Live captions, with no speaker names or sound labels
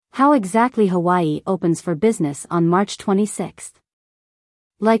How exactly Hawaii opens for business on March 26.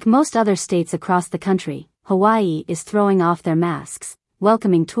 Like most other states across the country, Hawaii is throwing off their masks,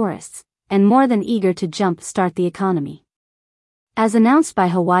 welcoming tourists, and more than eager to jump-start the economy. As announced by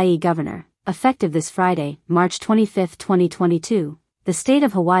Hawaii Governor, effective this Friday, March 25, 2022, the State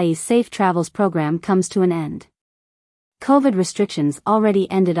of Hawaii's Safe Travels program comes to an end. COVID restrictions already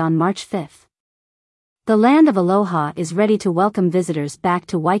ended on March 5. The land of Aloha is ready to welcome visitors back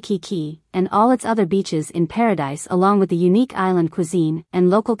to Waikiki and all its other beaches in paradise, along with the unique island cuisine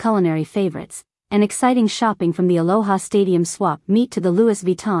and local culinary favorites, and exciting shopping from the Aloha Stadium swap meet to the Louis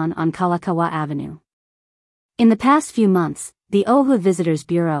Vuitton on Kalakaua Avenue. In the past few months, the Oahu Visitors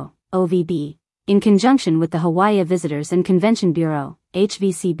Bureau, OVB, in conjunction with the Hawaii Visitors and Convention Bureau,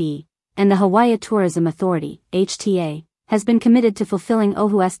 HVCB, and the Hawaii Tourism Authority, HTA, has been committed to fulfilling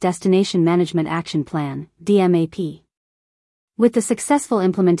Oahu's Destination Management Action Plan, DMAP. With the successful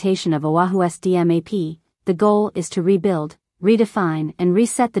implementation of Oahu's DMAP, the goal is to rebuild, redefine and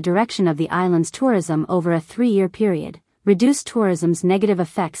reset the direction of the island's tourism over a 3-year period, reduce tourism's negative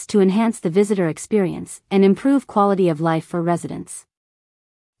effects to enhance the visitor experience, and improve quality of life for residents.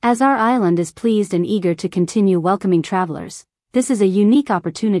 As our island is pleased and eager to continue welcoming travelers, this is a unique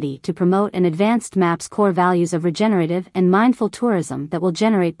opportunity to promote and advance MAP's core values of regenerative and mindful tourism that will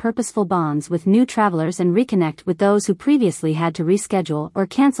generate purposeful bonds with new travelers and reconnect with those who previously had to reschedule or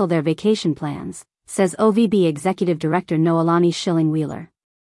cancel their vacation plans, says OVB Executive Director Noelani Schilling-Wheeler.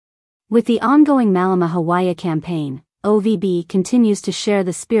 With the ongoing Malama Hawaii campaign, OVB continues to share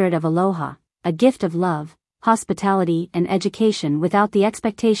the spirit of aloha, a gift of love, hospitality and education without the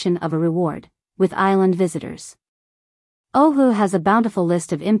expectation of a reward, with island visitors. Oahu has a bountiful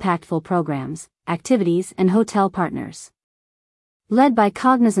list of impactful programs, activities and hotel partners. Led by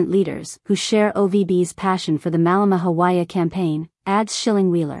cognizant leaders who share OVB's passion for the Malama Hawaii campaign, adds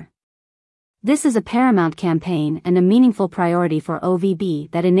Schilling-Wheeler. This is a paramount campaign and a meaningful priority for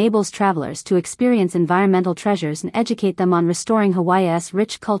OVB that enables travelers to experience environmental treasures and educate them on restoring Hawaii's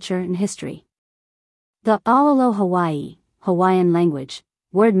rich culture and history. The A'olo Hawaii, Hawaiian language,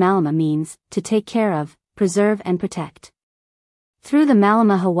 word Malama means to take care of, preserve and protect. Through the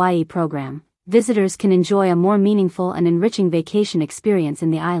Malama Hawaii program, visitors can enjoy a more meaningful and enriching vacation experience in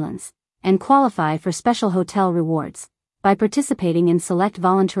the islands, and qualify for special hotel rewards, by participating in select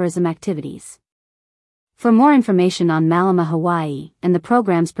volunteerism activities. For more information on Malama Hawaii and the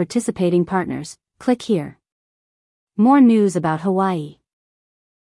program's participating partners, click here. More news about Hawaii.